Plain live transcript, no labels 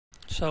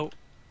So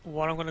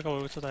what I'm going to go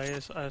over today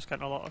is I was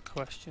getting a lot of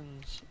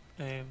questions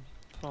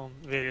from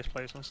various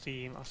players on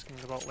Steam asking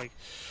about like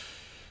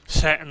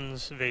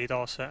settings,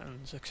 radar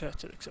settings,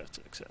 etc,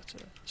 etc,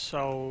 etc.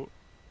 So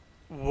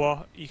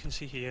what you can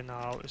see here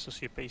now is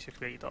just your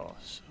basic radar.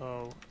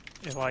 So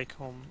if I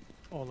come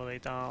all the way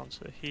down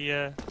to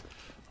here,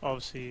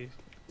 obviously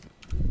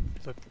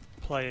the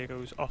player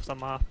goes off the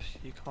map,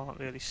 you can't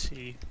really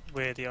see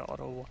where they are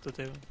or what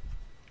they're doing.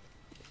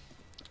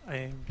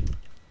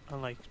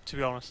 And like, to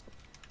be honest,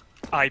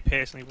 I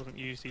personally wouldn't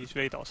use these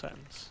radar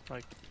settings.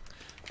 Like,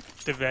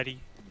 they're very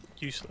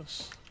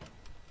useless.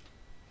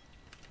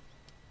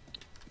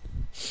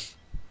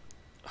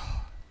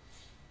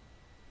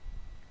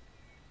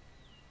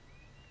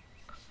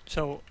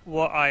 So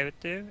what I would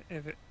do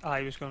if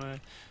I was going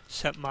to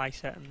set my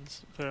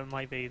settings for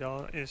my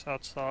radar is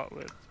I'd start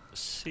with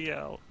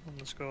CL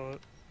underscore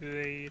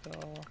radar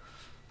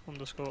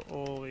underscore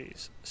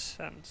always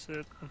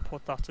censored and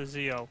put that to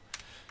 0.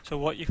 So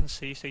what you can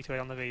see straight away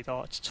on the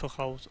radar, it's took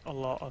out a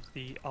lot of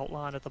the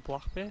outline of the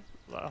black bit.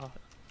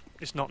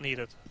 It's not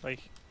needed.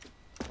 Like,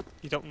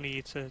 you don't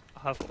need to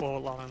have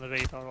all that on the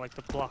radar, like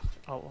the black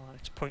outline.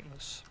 It's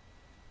pointless.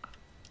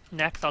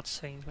 Next, I'd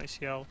change my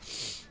CL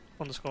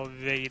underscore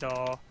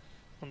radar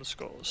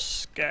underscore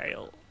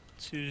scale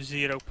to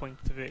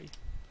 0.3.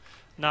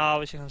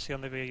 Now, as you can see on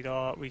the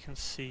radar, we can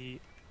see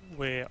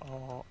where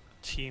our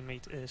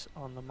teammate is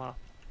on the map.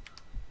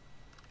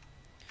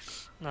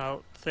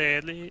 Now,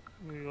 thirdly,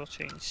 we will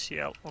change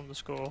CL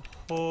underscore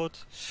HUD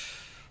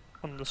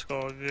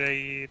underscore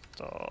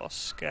radar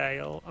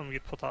scale, and we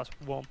put that as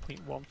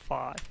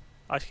 1.15.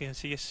 As you can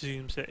see, it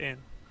zooms it in.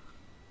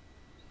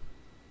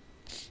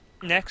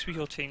 Next, we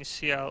will change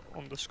CL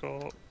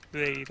underscore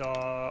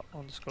radar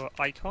underscore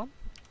icon,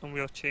 and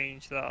we'll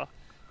change that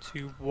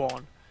to 1.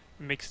 It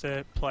makes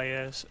the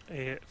players,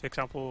 for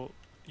example,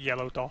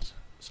 yellow dot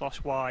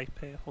slash Y,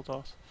 purple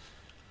dot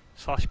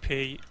slash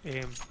P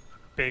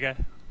bigger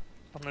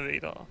on the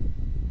radar.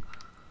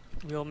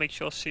 We'll make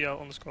sure CL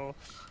underscore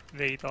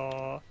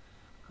radar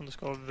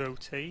underscore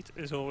rotate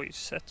is always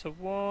set to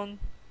 1,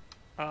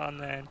 and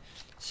then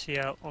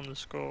CL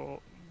underscore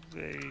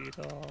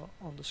radar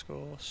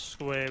underscore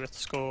square with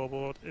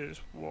scoreboard is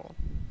 1,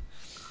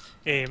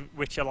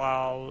 which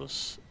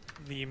allows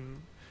the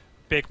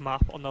big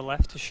map on the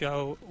left to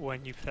show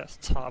when you press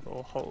tab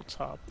or hold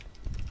tab.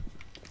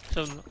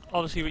 So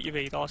obviously with your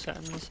radar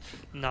settings,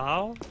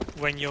 now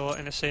when you're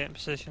in a certain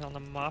position on the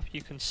map,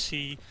 you can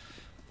see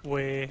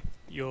where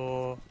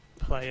your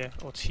player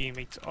or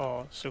teammates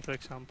are. So for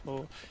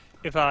example,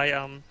 if I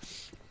am,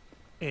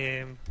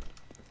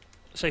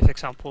 say for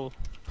example,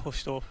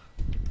 pushed up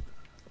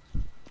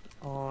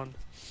on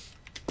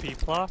B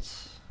plat,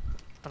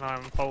 and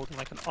I'm holding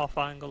like an off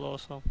angle or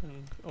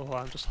something, or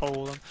I'm just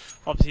holding,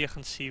 obviously I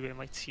can see where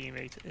my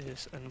teammate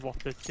is and what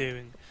they're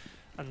doing,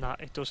 and that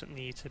it doesn't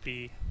need to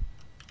be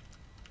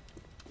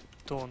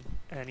done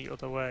any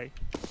other way.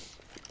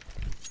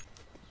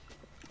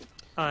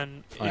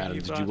 And Adam,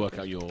 did you work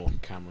out your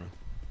camera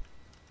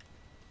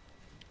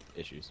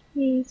issues?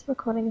 He's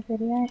recording a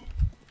video.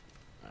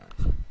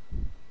 Alright.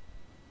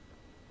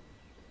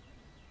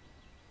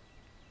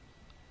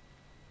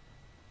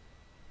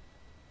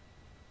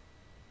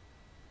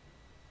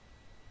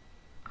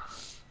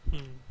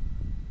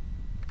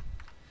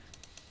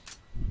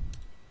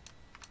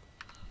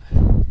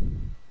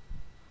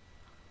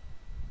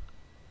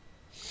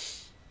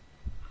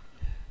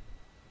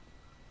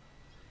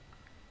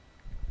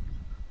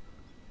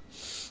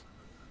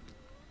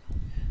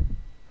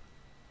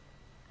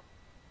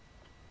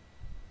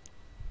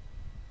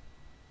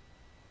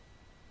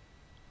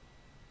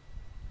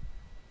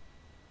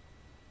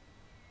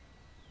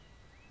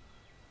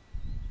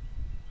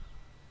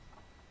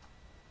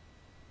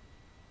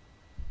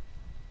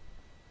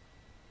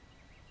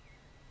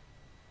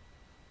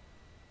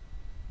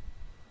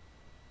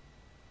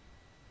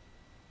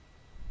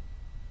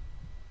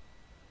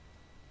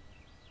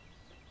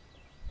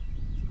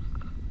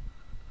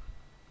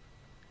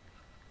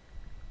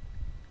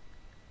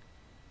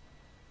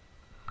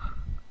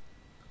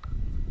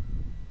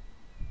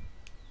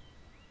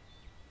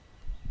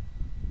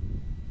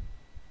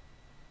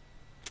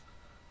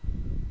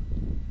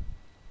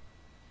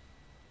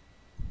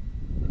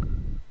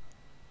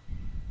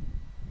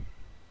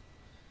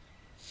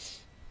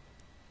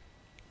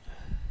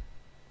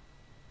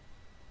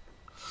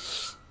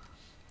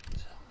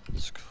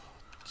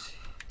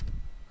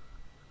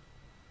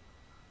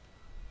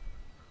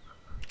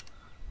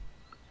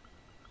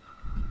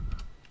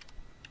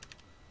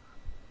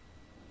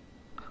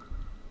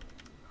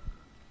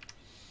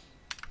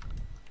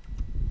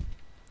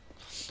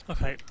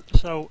 Okay,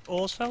 so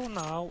also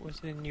now with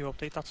the new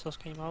update that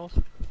just came out,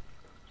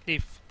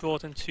 they've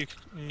brought in 2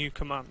 new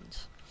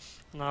commands.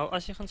 Now,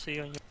 as you can see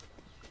on your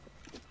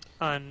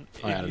and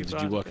Adam,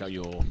 did you work out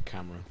your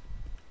camera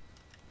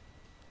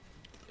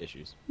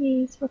issues?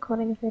 He's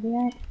recording a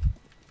video.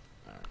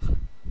 Alright.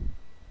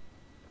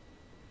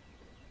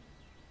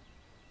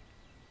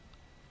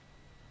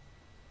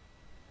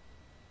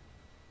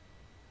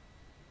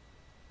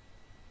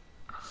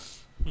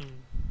 Hmm.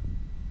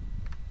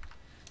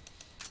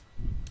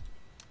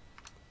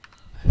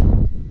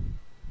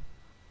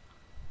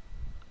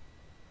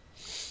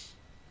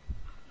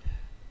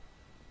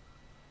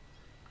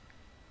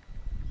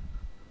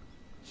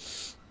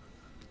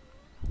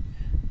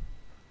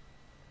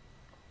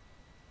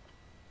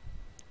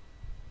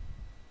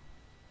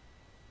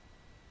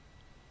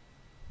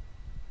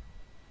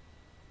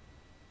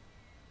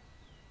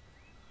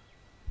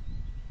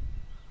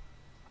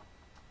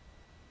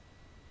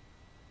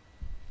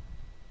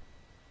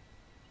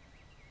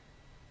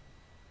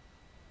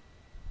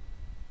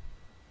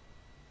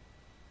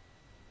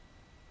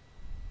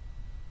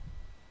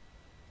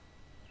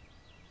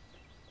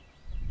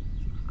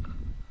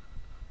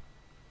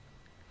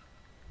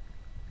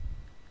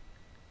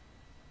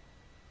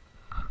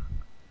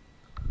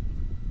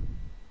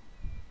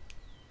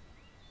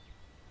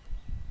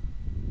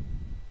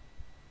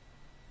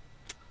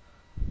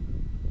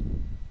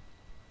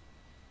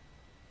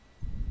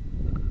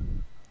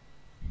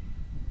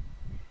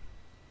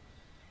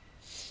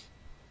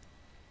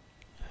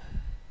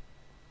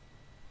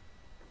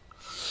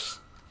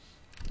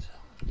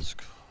 Let's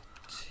go.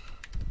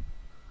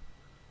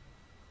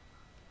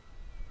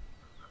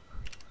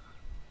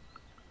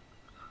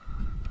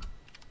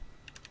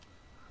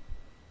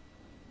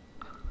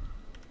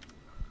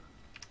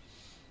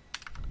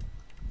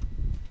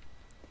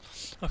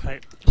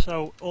 Okay,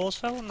 so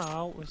also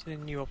now with the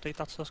new update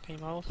that just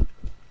came out,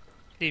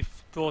 they've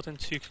brought in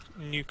two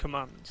new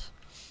commands.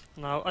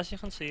 Now, as you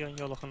can see when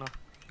you're looking at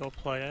your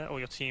player or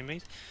your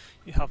teammate,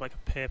 you have like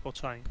a purple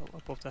triangle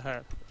above the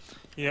head.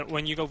 Yeah,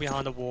 when you go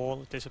behind a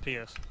wall, it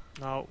disappears.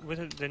 Now,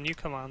 with the new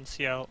command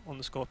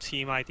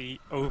CL_team ID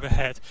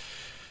overhead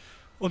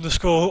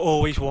underscore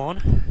always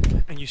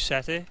one, and you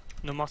set it,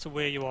 no matter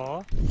where you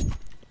are,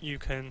 you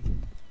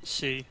can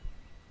see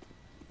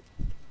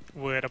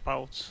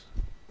whereabouts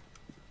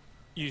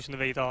using the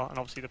radar and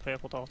obviously the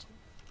purple dot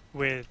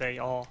where they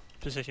are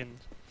positioned.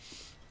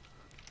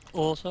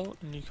 Also,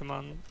 a new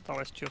command that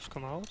has just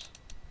come out.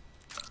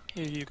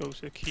 Here you go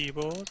to the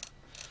keyboard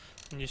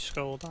and you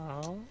scroll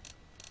down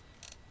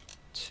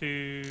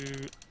to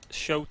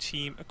show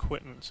team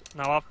equipment.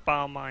 Now I've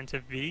bound mine to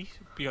V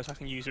because I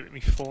can use it with my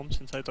thumb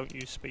since I don't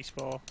use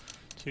spacebar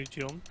to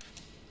jump.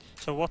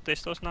 So what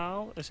this does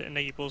now is it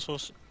enables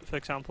us, for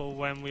example,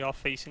 when we are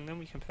facing them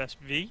we can press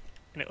V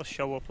and it'll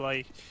show up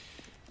like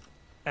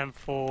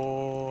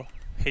M4,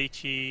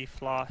 HE,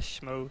 Flash,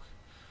 Smoke,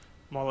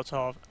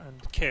 Molotov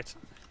and Kit.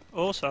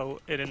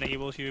 Also it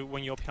enables you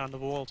when you're behind the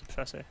wall to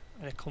press it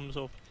and it comes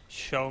up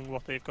showing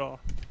what they've got.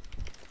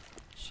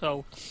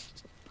 So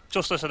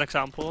just as an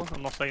example,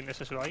 I'm not saying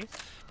this is right,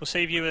 but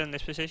say if you were in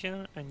this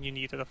position and you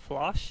needed a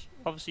flash,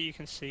 obviously you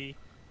can see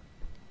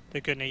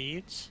the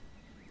grenades.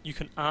 You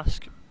can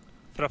ask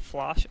for a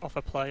flash off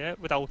a player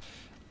without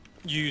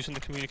using the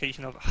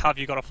communication of have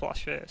you got a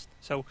flash first.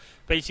 So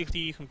basically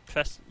you can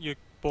press your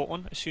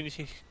button as soon as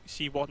you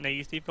see what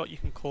nades they've got, you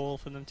can call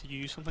for them to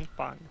use something,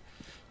 bang.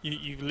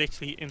 You're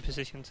literally in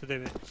position to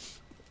do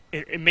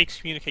it. It makes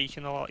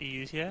communication a lot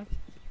easier.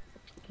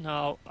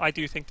 Now I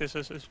do think this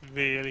is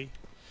really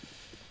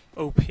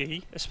OP,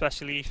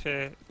 especially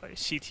for like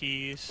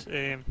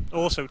CTs,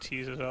 also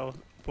Ts as well,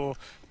 but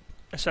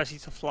especially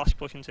to flash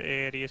push into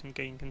areas and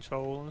gain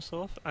control and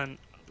stuff, and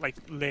like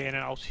learning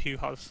out who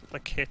has the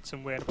kits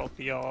and whereabouts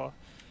they are.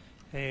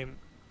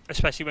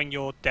 Especially when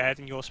you're dead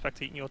and you're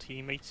spectating your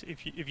teammates,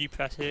 if you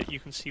press it, you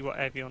can see what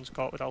everyone's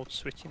got without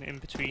switching in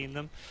between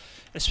them.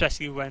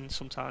 Especially when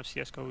sometimes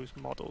CS:GO's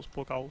models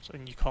bug out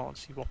and you can't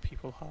see what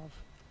people have.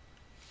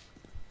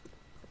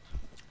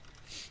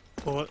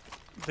 But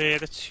they're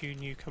the two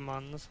new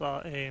commands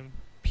that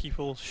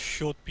people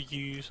should be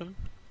using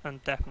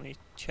and definitely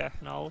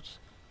checking out.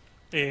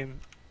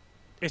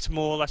 It's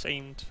more or less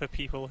aimed for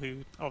people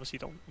who obviously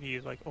don't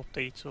use like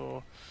updates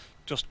or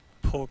just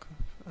pug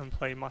and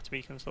play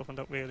matchmaking and stuff and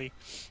don't really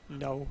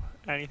know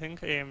anything.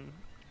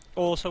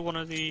 Also, one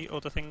of the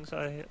other things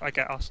I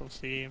get asked on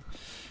Steam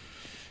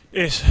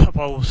is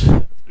about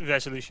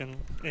resolution.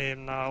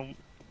 Now,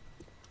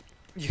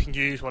 you can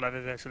use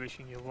whatever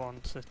resolution you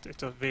want.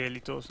 It really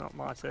does not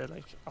matter.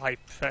 Like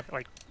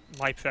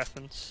my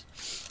preference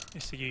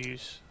is to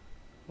use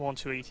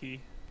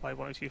 1280 by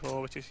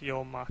 1024, which is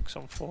your max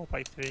on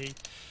 4:3.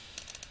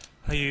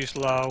 I use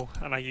low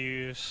and I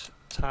use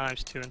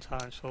 ×2 and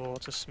 ×4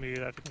 to smooth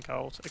everything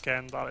out.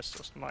 Again, that is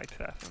just my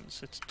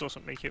preference. It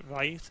doesn't make it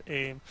right.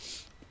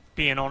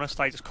 Being honest,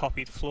 I just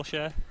copied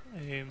Flusher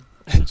and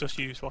just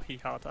used what he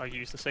had. I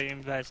used the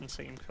same res and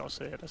same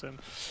crosshair as him.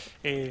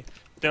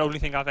 The only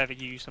thing I've ever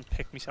used and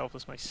picked myself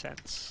was my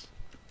sense.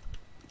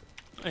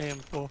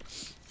 But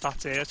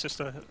that's it. It's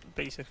just a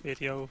basic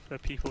video for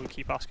people who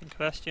keep asking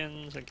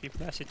questions and keep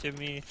messaging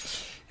me,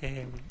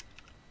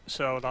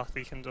 so that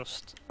they can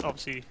just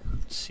obviously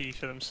see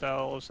for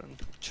themselves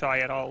and try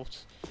it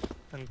out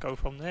and go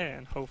from there,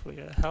 and hopefully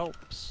it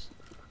helps.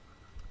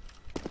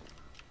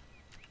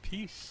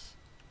 Peace.